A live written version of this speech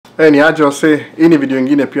Ni aje wase, hii ni video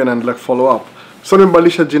nyingine pia naendelea follow up. So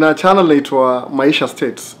nimebadilisha jina ya channel inaitwa Maisha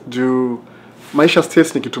States. Juu Maisha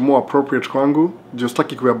States ni kitu more appropriate kwangu. Juu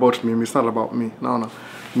sitaki kuwa about me, it's not about me. Naona.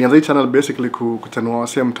 Nianza hii channel basically kutanua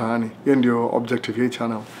wase mtaani. Hiyo ndio objective ya hii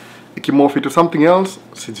channel. Ikimorph into something else,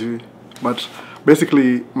 sijui. But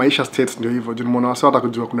basically Maisha States ndio hivyo. Juu nimeona wase hata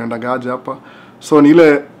kujua kunaenda gaje hapa. So ni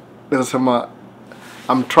ile naweza sema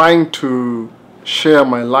I'm trying to share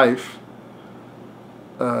my life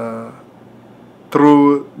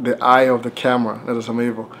through the eye of the camera. Naweza sema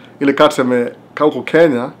hivyo. Ile tuseme huko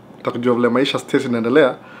Kenya utakujua vile maisha state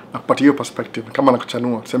inaendelea na kupatia hiyo perspective kama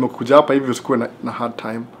nakuchanua. Tuseme kuja hapa hivi usikuwe na hard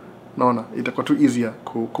time. Naona itakuwa too easier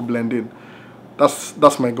ku blend in.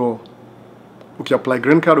 That's my goal. Ukiapply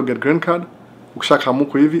green card, get green card.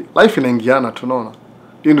 Ukishakamuko hivi life inaingiana tu, naona.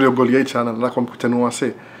 Hiyo ndio goal ya hii channel, na kwa kuchanua say.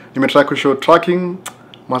 Nimetry ku show tracking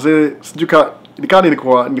mazee, sijuka nikani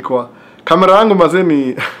nilikuwa kamera yangu mazee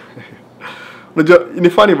ni unajua ni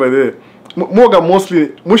funny by the way. Muoga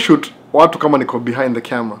mostly mushoot watu kama niko behind the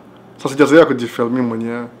camera. Sasa sijazoea kujifilm mimi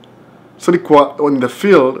mwenyewe. So nilikuwa on the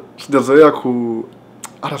field, sijazoea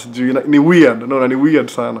hata sijui ni weird. Naona ni weird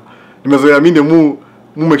sana. Nimezoea mimi ndio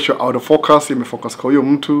make sure out of focus, imefocus kwa hiyo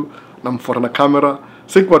mtu na mfuata na kamera.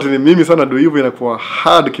 Sikuwa ni mimi sana ndio hivyo inakuwa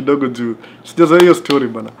hard kidogo juu. Sijazoea hiyo story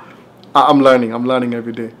bana. I'm learning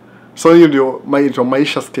every day. So hiyo ndio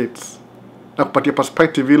Maisha States. Na kupatia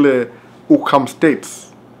perspective ile ukam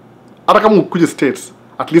states. Hata kama ukuje states,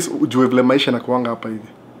 at least ujue vile maisha yanakuanga hapa hivi.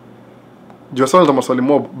 Jua sana za maswali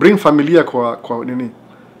mob, bring familia kwa nini?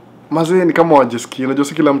 Mazee ni kama wajisikia, najua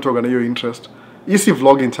si kila mtu ana hiyo interest. Hii si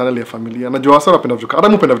vlogging channel ya familia. Najua sana napenda vitu. Hata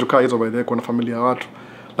mpenda vitu hizo by the way, kuna familia ya watu.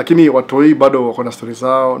 Lakini watu hii bado wako na stories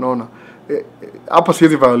zao, naona. Hapa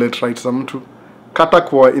siwezi violate rights za mtu. Kata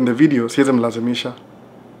kwa in the video siwezi mlazimisha.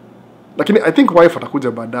 Lakini I think wife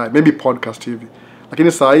atakuja baadaye, maybe podcast hivi.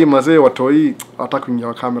 Lakini saa hii mazee watoi wataka kuingia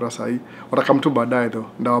kwa kamera saa hii. Wataka mtu baadaye though.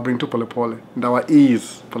 Ndawa bring tu pole. Ndawa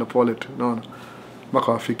ease pole tu, naona.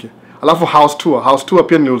 Mpaka wafike. Alafu house tour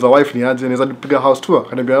pia niliuliza wife ni aje, naweza nipiga house tour.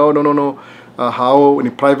 Kaniambia no. How ni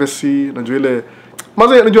privacy, najua ile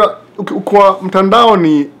mazee najua kwa mtandao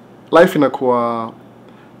ni life inakuwa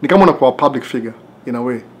ni kama unakuwa public figure in a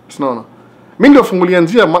way. Sinaona. Mimi ndio fungulia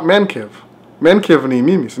njia man cave. Man cave ni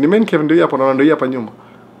mimi. Si ni man cave ndio hapa na ndio hapa nyuma.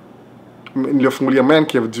 Niliofungulia man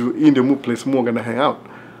cave juu hii ndio place muoga na hang out.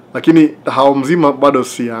 Lakini hao mzima bado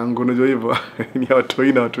si yangu, unajua hivyo. Ni watu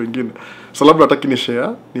wengine watu wengine. So labda nataka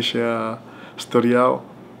ni share story yao.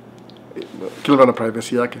 Kila mtu ana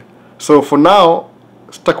privacy yake. So for now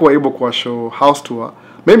sitakuwa able kwa show house tour.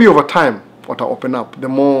 Maybe over time wata open up. The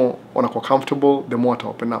more wanakuwa comfortable, the more wata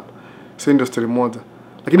open up. So ndio story moja.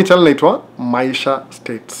 Lakini channel inaitwa Maisha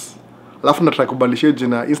States. Alafu nataka kubadilisha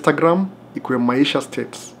jina Instagram ikuwe Maisha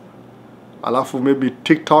States. Alafu maybe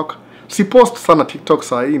TikTok. Si post sana TikTok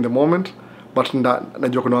saa hii in the moment, but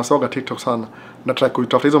najua kuna wasoga TikTok sana. Nataka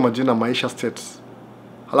kuitafuta hizo majina Maisha States.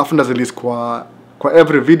 Alafu ndazilist kwa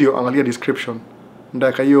every video, angalia description.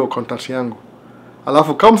 Ndaka hiyo contact yangu.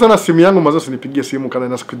 Alafu kama sana simu yangu mazo sinipigie simu kana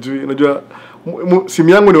nasikujui. Unajua simu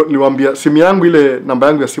yangu niliwaambia simu yangu ile namba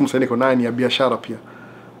yangu ya simu sasa niko nayo ni ya biashara pia.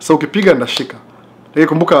 So ukipiga ndashika. Lakini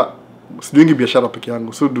kumbuka sijuingi biashara peke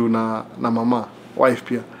yangu, sudu na mama, wife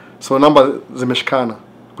pia. So namba zimeshikana.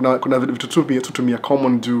 Kuna vitu tutumia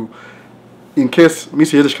common juu in case mimi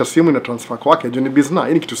siwezi shika simu ina transfer kwake juu ni business.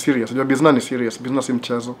 Hii ni kitu serious. Unajua business ni serious. Business si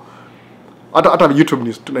mchezo. Hata YouTube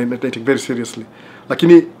ni take very seriously.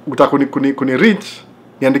 Lakini utaka kuni reach,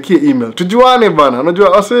 niandikie email. Tujuane bana. Unajua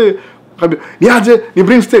wase ni aje, ni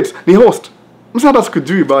bring states, ni host. Msada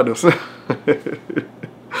sikujui bado.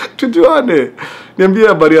 Tujuane. Niambie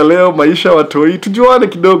habari ya leo, maisha watoi. Tujuane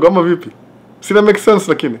kidogo ama vipi? Sina make sense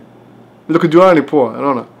lakini. Ndio kujuana ni poa,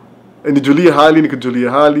 unaona? Nijulie hali, nikujulie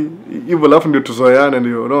hali. Hivyo alafu ndio tuzoeane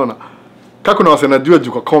ndio, unaona? Kaka kuna wase najua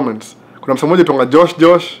juu kwa comments. Kuna mtu mmoja tuanga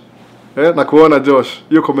Josh. Na kuona Josh.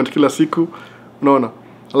 Hiyo comment kila siku, unaona?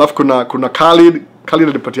 Alafu kuna Khalid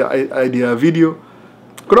alipatia idea ya video.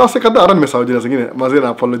 Kuna wase kadhaa hata nimesahau jina zingine. Mazee na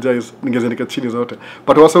apologize, ningeziandika chini zote.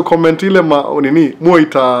 But wase comment ile nini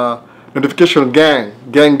muita notification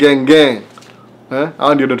gang.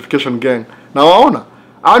 Hao ndio notification gang. Na waona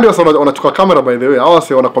hao ndio wanachukua camera by the way. Hao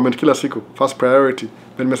wase wana comment kila siku. First priority.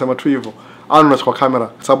 Then nimesema tu hivyo. Hao wanachukua camera.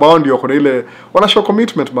 Sababu hao ndio kuna ile wana show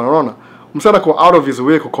commitment bana, unaona? Msana kwa out of his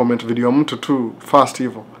way ku comment video ya mtu tu fast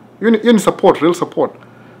hivyo. Hiyo ni support, real support.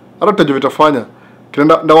 Hata tutajua vitafanya.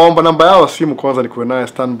 Ndawaomba namba yao simu kwanza nikuwe naye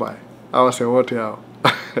standby. Hao wase wote hao.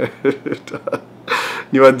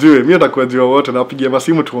 Niwajue, mimi nitakuwa jua wote na wapigie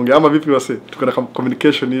masimu tuongee ama vipi wase? Tuko na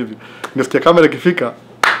communication hivi. Nisikia kamera ikifika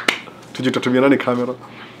tujitatumia nani kamera.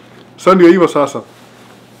 Sasa ndio hivyo sasa.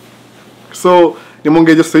 So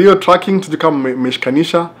nimeongeja hiyo tracking tujue kama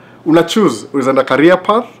mmeshikanisha. Una choose unaenda career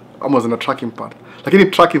path ama unaenda tracking path. Lakini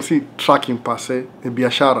tracking si tracking per se, ni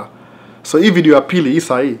biashara. So hii video ya pili hii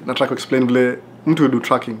sahi nataka explain vile mtu do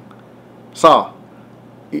tracking. Sawa?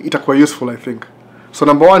 Itakuwa useful I think. So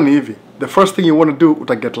number 1 ni hivi. The first thing you want to do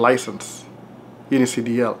uta get license. Hii ni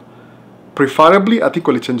CDL. Preferably I think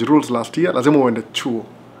wali change rules last year, lazima uende chuo.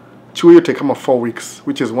 Chuo yote kama 4 weeks,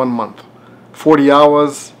 which is 1 month. 40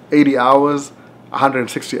 hours, 80 hours,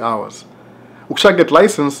 160 hours. Ukisha get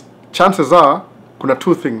license, chances are kuna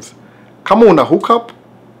 2 things. Kama una hook up,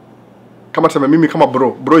 kama tuseme mimi kama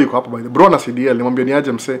bro yuko hapa by the bro na CDL, nimwambia ni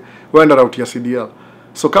aje mse, wewe enda route ya CDL.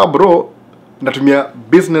 So kama bro natumia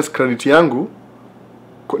business credit yangu,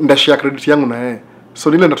 ndashare credit yangu na yeye.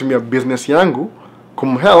 So nile natumia business yangu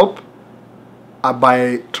kumhelp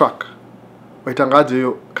abuy truck. Waitangaje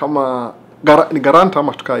hiyo kama ni garanta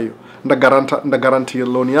ama tuka hiyo. Nda guarantee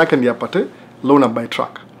loan yake ndiye apate loan buy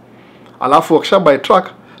truck. Alafu wakisha buy truck,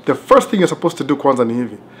 the first thing you're supposed to do kwanza ni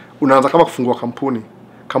hivi. Unaanza kama kufungua kampuni.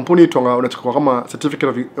 Kampuni itonga unachukua kama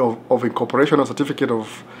certificate of incorporation or certificate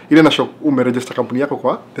of ile na show umeregister kampuni yako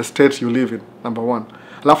kwa the state you live in, number 1.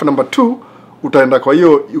 Alafu number 2, utaenda kwa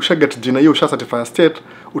hiyo usha get jina hiyo usha certify state,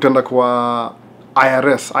 utaenda kwa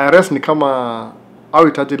IRS. IRS ni kama au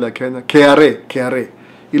itaje la Kenya, KRA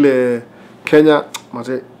ile Kenya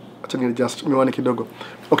maze acha ni just miwani kidogo.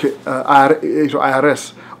 Okay,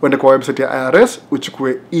 IRS. Uende kwa website ya IRS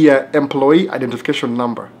uchukue employee identification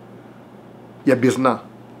number ya business.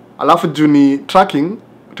 Alafu juni tracking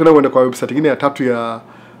tena uende kwa website nyingine ya tatu ya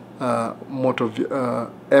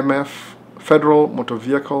MF Federal Motor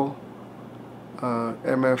Vehicle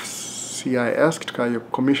MFCIS kitu hiyo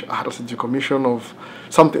commission of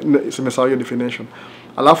something, simesahau hiyo definition.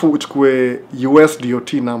 Alafu uchukue US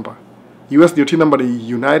DOT number. US DOT number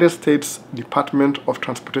ni United States Department of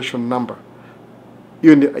Transportation number.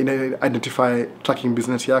 Hiyo ina identify tracking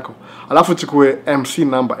business yako. Alafu uchukue MC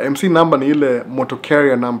number. MC number ni ile motor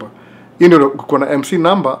carrier number. Hiyo ndio uko na MC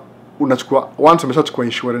number unachukua once umeshachukua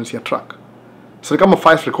insurance ya truck. So kama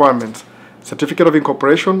 5 requirements: certificate of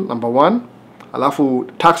incorporation number 1, alafu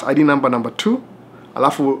tax ID number 2,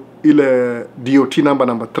 alafu ile DOT number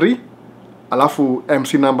 3, alafu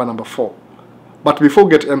MC number 4. But before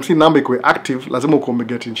get MC number iko active, lazima uko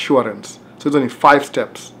get insurance. So hizo ni 5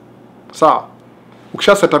 steps. Sawa?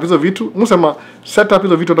 Ukisha set up hizo vitu, musema set up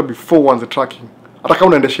hizo vitu hata before once the tracking. Hata kama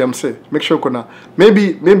unaendesha MC, make sure uko na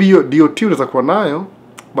maybe hiyo DOT unaweza kuwa nayo,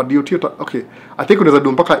 but DOT okay. I think unaweza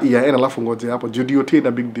do mpaka EIN alafu ngoje hapo. DOT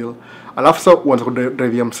ina big deal. Alafu sasa uanze ku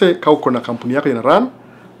drive MC kama uko na kampuni yako ina run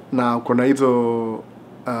na uko na hizo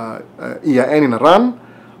EIN ina run,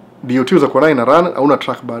 DOT unaweza kuwa nayo ina run au una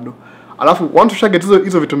track bado. Alafu once you get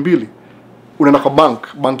hizo vitu mbili, unaenda kwa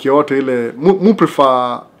bank yote ile mu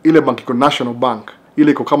prefer ile bank iko national bank,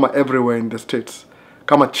 ile iko kama everywhere in the states,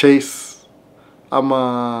 kama Chase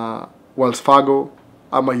ama Wells Fargo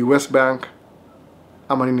ama US Bank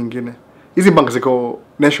ama nini nyingine. Hizi bank ziko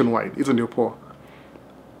nationwide, hizo ndio poa.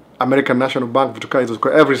 American National Bank vitu kama hizo ziko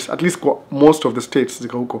at least kwa most of the states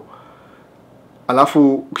ziko huko.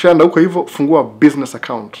 Alafu ukishaenda huko hivyo fungua business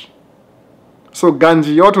account. So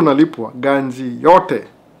ganji yote unalipwa, ganji yote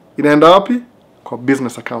inaenda wapi? Kwa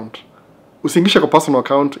business account. Usiingishe kwa personal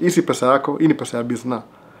account. Hii si pesa yako, hii ni pesa ya business.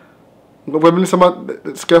 Ngoja nilisema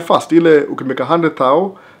scale fast, ile ukimeka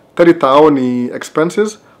 100,000, 30,000 ni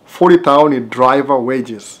expenses, 40,000 ni driver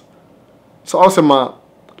wages. So ausema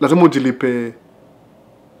lazima ujilipe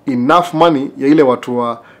enough money ya ile watu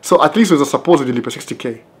wa, so at least unaweza suppose ujilipe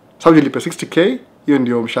 60k. So ujilipe 60k, hiyo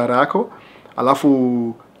ndio mshahara yako.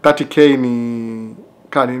 Alafu 30k ni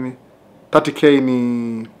nini? 30k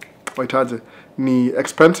ni waitaje? Ni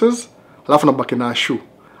expenses. Alafu nabaki na ashu.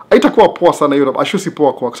 Haitakuwa poa sana hiyo. Ashu si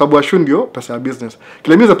poa kwa sababu ashu ndio pesa ya business.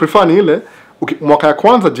 Kile mimi za prefer ni ile mwaka ya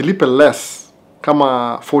kwanza jilipe less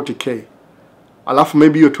kama 40k. Alafu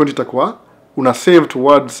maybe hiyo 20 itakuwa una save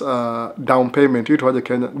towards down payment, hiyo tuaje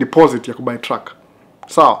Kenya, deposit ya kubuy truck.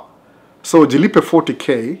 Sawa? So jilipe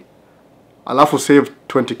 40k, alafu save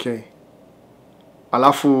 20k.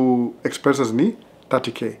 Alafu expenses ni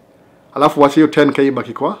 30k. Alafu wacha hiyo 10k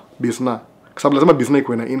ibaki kwa business. Kwa sababu lazima business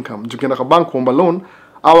ikuwe na income. Ukienda kwa bank kuomba loan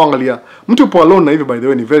au angalia mtu upo loan na hivi, by the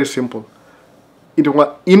way, ni very simple.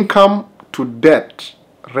 Itakuwa income to debt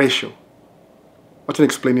ratio. Wacha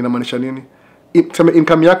explain inamaanisha nini. Tuseme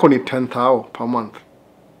income yako ni 10,000 per month.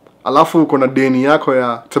 Alafu uko na deni yako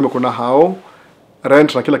ya tuseme kuna hao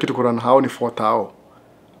rent na kila kitu kuna hao ni 4,000.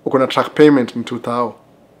 Uko na truck payment ni 2,000.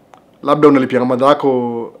 Labda unalipia kama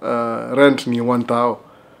madhako rent ni 1,000.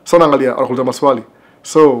 So naangalia anakuuliza maswali.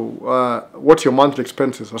 So what's your monthly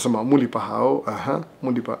expenses? Nasema mulipa hao,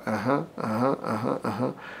 mulipa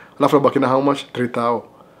alafu nabaki na how much? 3,000.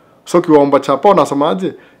 So kiwaomba chapa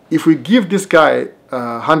nasemaje, if we give this guy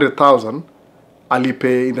 100,000,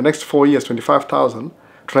 alipe in the next 4 years 25,000,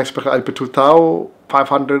 tuna expect alipe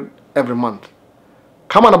 2,500 every month.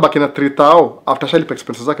 Kama anabaki na 3,000 after shalipa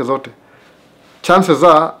expenses zake zote, chances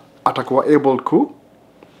are atakuwa able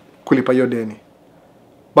kulipa hiyo deni.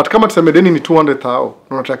 But kama tuseme deni ni 200,000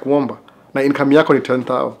 na unataka kuomba na income yako ni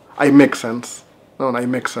 10,000, I make sense. No, I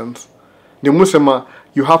make sense. Ndio musema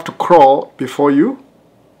you have to crawl before you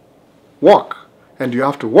walk, and you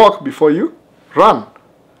have to walk before you run.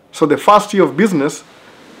 So the first year of business,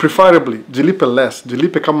 preferably jilipe less,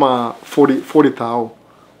 jilipe kama 40,000.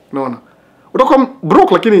 Unaona? Utakuwa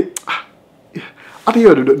broke lakini hata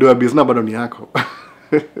hiyo do business bado ni yako.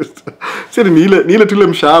 Sisi ni ile tule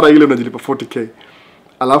mshahara ile unajilipa 40k.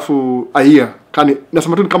 Alafu a year kani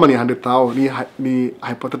nasema tu kama ni 100,000 ni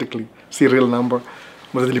hypothetically, si real number.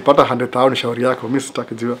 Mzilipata 100,000 ni shauri yako, mimi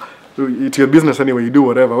sitaki jua. It's your business anyway, you do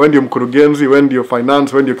whatever. When you're mkurugenzi, when you're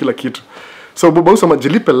finance, when you're kila kitu. So bausa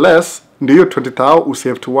jilipe less ndio hiyo 20,000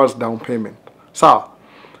 usave towards down payment. Sawa.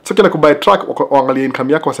 So kila kubuy truck waangalie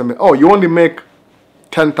income yako waseme, oh, you only make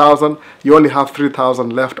 10,000, you only have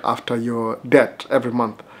 3,000 left after your debt every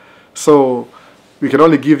month. So we can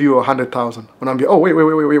only give you 100,000. Unaambia, oh,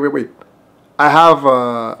 wait. I have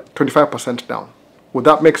 25% down. Would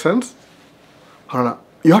that make sense?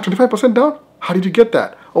 You have 25% down? How did you get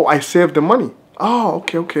that? Oh, I saved the money. Oh,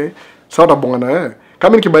 okay. So utabonga na wewe.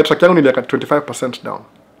 Kama nikibuy truck yangu niliweka 25% down.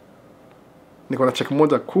 Niko na check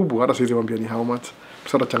moja kubwa, hata siwezi mwambia ni how much.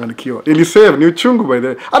 Sasa utachanganikiwa. Ili save ni uchungu by the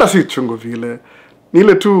way. Hata si uchungu vile. Ni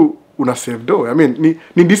ile tu una save do. I mean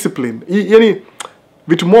ni discipline. Yaani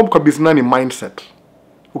vitu mob kwa business ni mindset.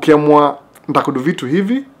 Ukiamua nitakudu vitu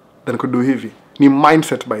hivi, then kudu hivi. Ni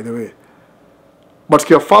mindset by the way. But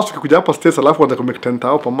kia fast ukikuja hapa States alafu unataka kumake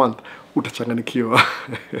 10,000 per month, utachanganikiwa.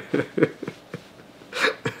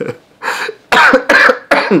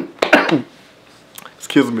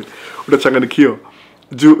 Excuse me. Utachanganikiwa.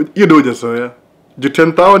 Juu hiyo ndio hujazoea. Juu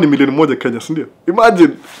 10,000 ni milioni moja Kenya, si ndio?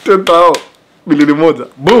 Imagine 10,000 milioni moja.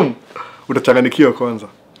 Boom. Utachanganikiwa kwanza.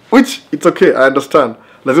 Which it's okay, I understand.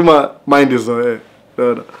 Lazima mind izoee.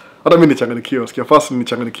 Hata mimi nichanganikiwa. Sikia fast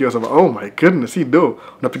nichanganikiwa sema, oh my goodness, hii do.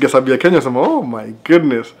 Unapiga sababu ya Kenya sema, oh my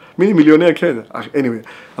goodness. Mimi ni milionea Kenya. Anyway,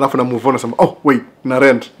 alafu na move on sema, oh wait, na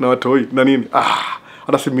rent, na watoi, na nini?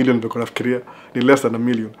 Hata si million ndio nafikiria, ni less than a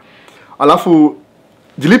million. Alafu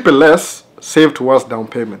jilipe less, save towards down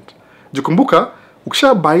payment. Jikumbuka,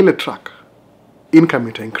 ukisha buy ile truck, income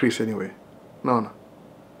ita increase anyway. Naona.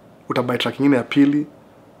 Utabuy truck nyingine ya pili.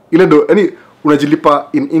 Ile do, yani unajilipa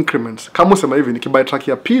in increments. Kama usema hivi, nikibuy truck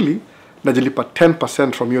ya pili, najilipa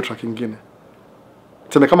 10% from your truck nyingine.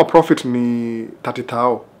 Tuseme kama profit ni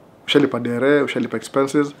 30,000, ushalipa dere, ushalipa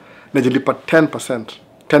expenses, najilipa 10%.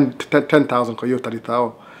 10,000 kwa hiyo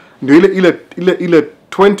 30,000. Ndio ile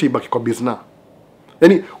 20 baki kwa business.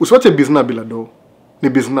 Yaani usiwache business bila do. Ni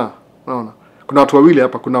business. Unaona? Kuna watu wawili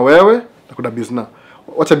hapa, kuna wewe na kuna business.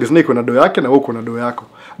 Wacha business iko na do yake na wewe uko na do yako.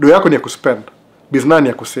 Do yako ni ya kuspend. Business ni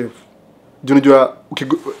ya kusave. Unajua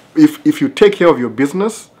if you take care of your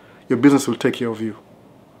business will take care of you.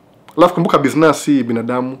 Alafu kumbuka business si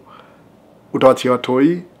binadamu. Utawachia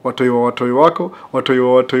watoi wako,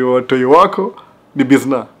 watoi wako ni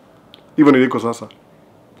business. Even iliko sasa.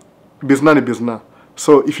 Business ni business.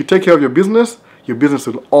 So if you take care of your business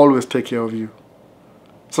will always take care of you.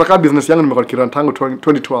 So kama business yangu nimekuwa kiran tangu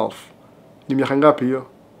 2012. Ni miaka ngapi hiyo?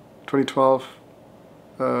 2012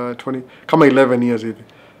 20 kama 11 years hivi.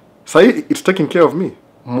 So it's taking care of me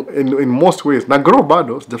in most ways. Na grow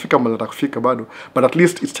bado, sijafika mahali nataka kufika bado, but at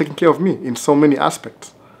least it's taking care of me in so many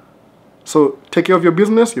aspects. So take care of your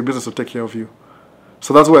business will take care of you.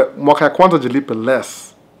 So that's why mwaka ya kwanza jilipe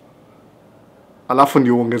less. Alafu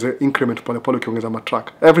ndio uongeze increment pole pole ukiongeza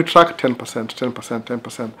matrack. Every track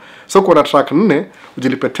 10%. So kwa na track 4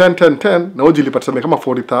 ujilipe 10 na ujilipe tuseme kama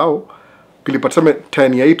 40,000. Ukilipa tuseme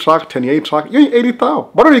 10 ya hii track, hiyo 80,000.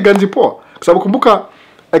 Bado ni ganji poa. Kwa sababu kumbuka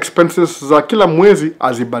expenses za kila mwezi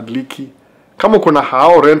azibadiliki. Kama uko na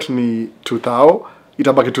hao rent ni 2,000,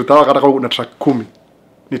 itabaki 2,000 hata kama una track 10.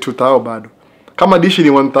 Ni 2,000 bado. Kama dishi ni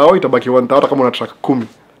 1,000, itabaki 1,000 hata kama una track 10.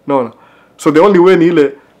 Unaona? So the only way ni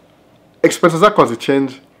ile expenses zako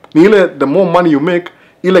change. Ni ile the more money you make,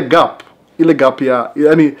 ile gap ya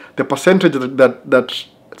yani the percentage that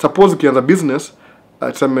suppose ukianza business,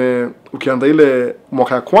 tuseme ukianza ile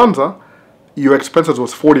mwaka ya kwanza, your expenses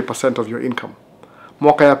was 40% of your income.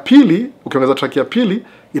 Mwaka ya pili, ukiongeza track ya pili,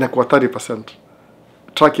 inakuwa 30%.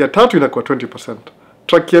 Track ya tatu inakuwa 20%.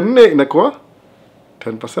 Track ya 4 inakuwa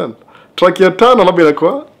 10%. Track ya 5 labda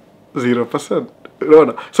inakuwa 0%.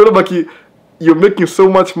 Unaona? So unabaki you're making so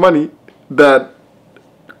much money that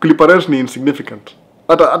kulipa rent ni insignificant.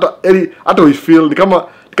 Hata we feel ni kama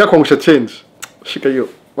kuangusha change. Shika hiyo,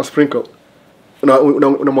 ma sprinkle.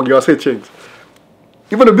 Unamwagia wase change.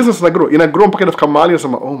 Even the business ina grow mpaka inafika mahali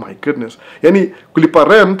unasema oh my goodness. Yani kulipa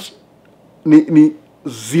rent ni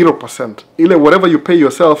 0%. Ile whatever you pay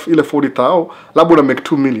yourself ile 40,000 labda una make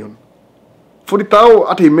 2 million. 40,000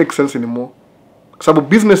 hata it makes sense anymore. Kwa sababu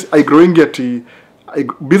business I growing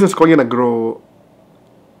business kwa ina grow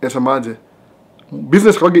nasemaje?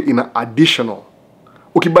 Business kwa ina additional.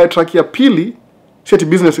 Ukibuy track ya pili, si ati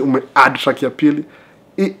business add track ya pili.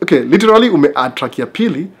 Okay, literally add track ya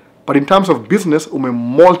pili, but in terms of business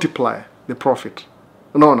multiply the profit.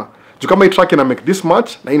 Unaona? Juu kama hii track ina make this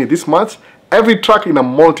much na hii this much, every track ina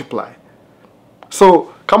multiply. So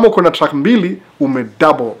kama uko na track 2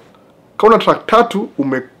 double. Kama una track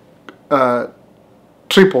 3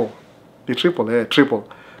 triple. Ni triple.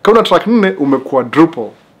 Kama una track 4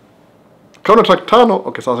 quadruple. Kama una track 5,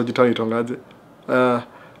 okay sasa jitani itongaje.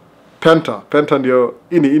 Penta ndio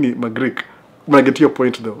ini ma Greek. Mna get your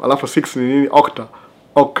point though. Alafu 6 ni nini? Octa.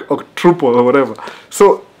 Octuple or whatever.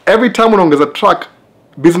 So every time unaongeza track,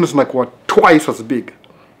 business inakuwa twice as big.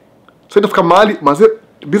 So itafika mahali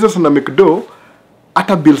business na make dough,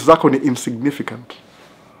 hata bills zako ni insignificant.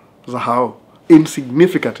 Za hao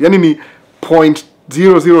insignificant. Yani ni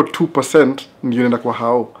 0.002% ndio inaenda kwa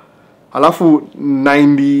hao. Alafu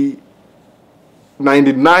 99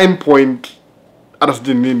 hata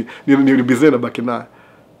sijui nini ni business na baki nayo.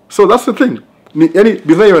 So that's the thing. Yani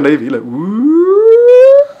business inaenda hivi ile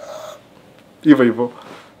hivyo.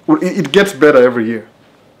 It gets better every year.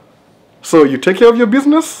 So you take care of your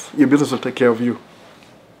business will take care of you.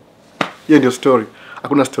 Hiyo ndio story.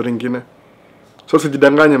 Hakuna story nyingine. So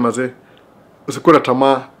usijidanganye mazee. Usikuwa na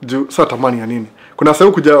tamaa juu sasa tamani ya nini? Kuna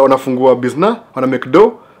sasa kuja wanafungua business, wana make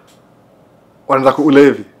dough, wanaanza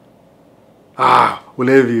kuulevi.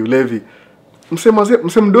 Ulevi.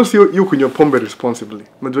 Msemdosi yu kunywa pombe responsibly.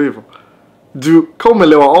 Unajua hivyo? Juu kama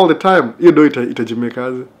umelewa all the time, hiyo dough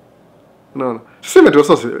itajimekaje? Unaona? Sema tu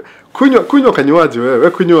sasa kunywa kanywaji wewe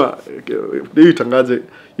kunywa hiyo itangaje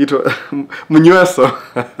ito mnyweso.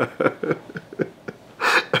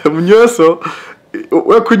 Mnyweso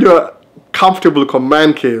wewe kunywa comfortable kwa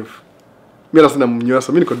man cave. Mimi nasema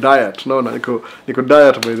mnyweso, mimi niko diet, unaona? Niko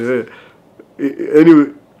diet by the way. Anyway,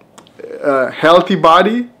 healthy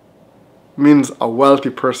body means a wealthy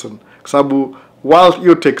person. Kwa sababu wealth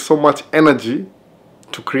you take so much energy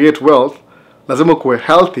to create wealth, lazima kuwe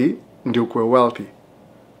healthy ndio kuwe wealthy.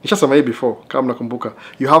 Nishasema hii before, kama mnakumbuka.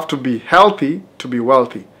 You have to be healthy to be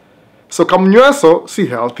wealthy. So kama mnyweso si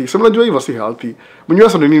healthy. So mnajua hivyo si healthy.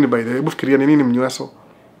 Mnyweso ni nini by the way? Hebu fikiria ni nini mnyweso?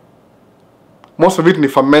 Most of it ni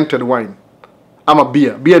fermented wine. Ama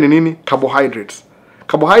beer. Beer ni nini? Carbohydrates.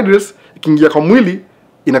 Carbohydrates ikiingia kwa mwili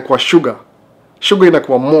inakuwa sugar. Sugar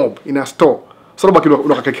inakuwa mob, ina store. So baki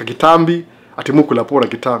unakaka kitambi, atimuku la pora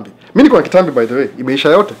kitambi. Mimi niko na kitambi by the way, imeisha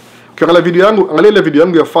yote. Ukiangalia video yangu, angalia ile video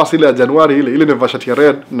yangu ya first ile ya January ile ni shati ya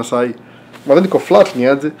red na sahi. Madhani niko flat ni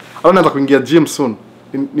aje. Naanza kuingia gym soon.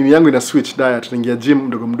 Nini yangu ina switch diet, naingia gym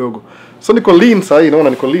mdogo. So niko lean sahi, naona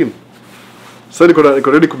niko lean. So niko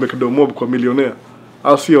ready to make mob kwa millionaire.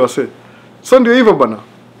 Au sio wase. So ndio hivyo bana.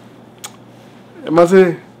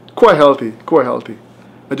 Maze kuwa healthy.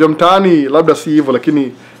 Najua mtaani labda si hivyo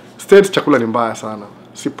lakini states chakula ni mbaya sana.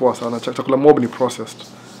 Si poa sana. Chakula mob ni processed.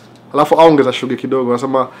 Alafu aongeza sugar kidogo.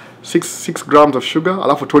 Wanasema 6 grams of sugar,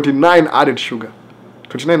 alafu 29 added sugar.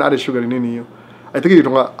 29 added sugar ni nini hiyo? I think it's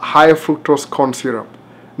high fructose corn syrup.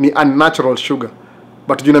 Ni unnatural sugar.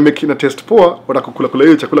 But you make ina taste poa, watakukula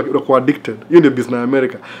hiyo chakula unakuwa addicted. Hiyo ndio business ya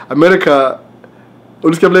America.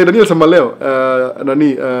 Ulisikia vile Daniel sema leo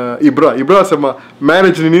Ibra anasema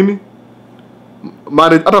marriage ni nini?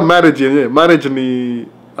 Marriage ni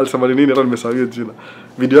alisema nini? Hata nimesahau jina.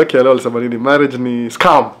 Video yake leo alisema nini? Marriage ni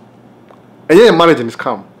scam. Marriage ni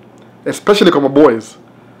scam. Especially kwa boys.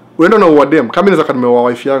 Unaenda na uadem. Kama mimi naweza nimeoa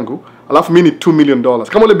wife yangu, alafu mimi ni $2 million.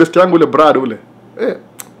 Kama ule best yangu ule Brad ule.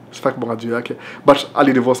 Sifaki bonga juu yake. But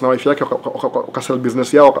ali divorce na wife yake wakasell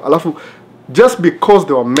business yao. Alafu just because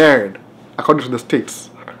they were married according to the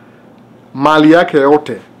states, mali yake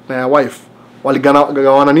yote na ya wife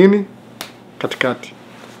waligawana nini? Katikati.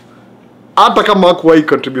 Hata kama hakuwahi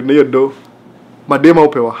contribute na hiyo do, madema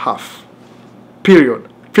upewa half. Period.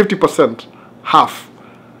 50%. Half.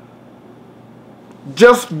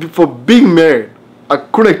 Just for being married.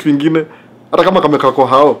 Hakuna kitu kingine. Hata kama kameka kwa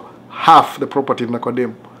hao, half the property na kwa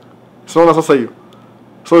dem. Sinaona sasa hiyo.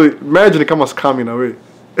 So marriage ni kama scam in a way.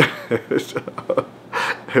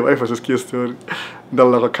 Wife asisikie story.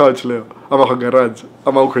 Ndalala kwa couch leo ama kwa garage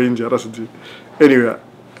ama huko nje hata sijui. Anyway,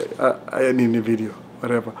 ni video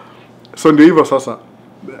whatever. So ndio hivyo sasa.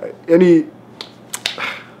 Yaani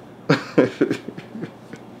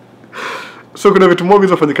so kuna vitu mob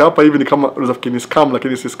zinafanyika hapa hivi ni kama unaweza fikiri ni scam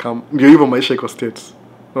lakini si scam. Ndio hivyo maisha iko States.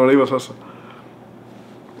 Unaona hivyo sasa.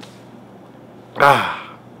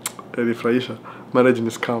 Ilifurahisha. Marriage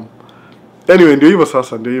ni scam. Anyway, ndio hivyo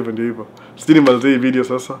sasa, ndio hivyo. Sijui nimalizie hii video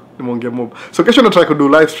sasa, nimeongea mob. So kesho nataka ku do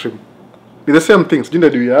live stream. Ni the same thing. Sijui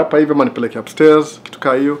ndio hapa hivi ama nipeleke upstairs, kitu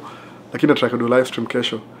kama hiyo. Lakini nataka ku do live stream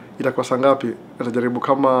kesho. Itakuwa saa ngapi? Nitajaribu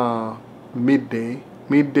kama midday.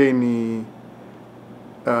 Midday ni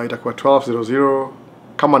itakuwa 12:00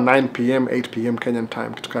 kama 9 PM 8 PM Kenyan time,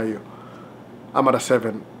 kitu kama hiyo. Ama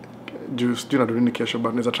 7 sijui na nini kesho,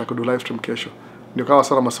 but naweza try ku do live stream kesho. Ndio kama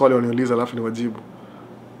sana maswali waniuliza alafu niwajibu.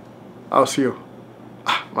 Au sio?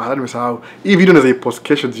 Mahali nimesahau. Hii video naweza ipost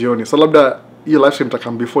kesho jioni. So labda hii live stream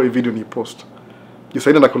itakam before hii video ni post.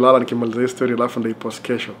 Jisaida na kulala nikimaliza hii story alafu ndio ipost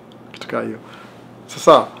kesho. Kitu kama hiyo.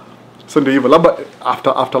 Sasa so ndio hivyo labda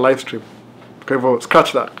after live stream. Kwa hivyo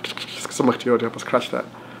scratch that. Sikisema kitu yote hapa, scratch that.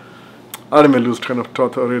 I may lose train of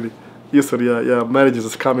thought already. Hiyo story ya marriage is a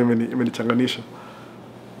scam imenichanganisha.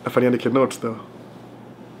 Nafanya nike notes though.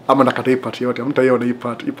 Ama nakata hii part yote. Mtaiona hii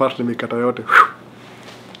part nimekata yote.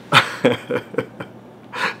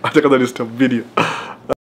 Acha kwanza ni stop video.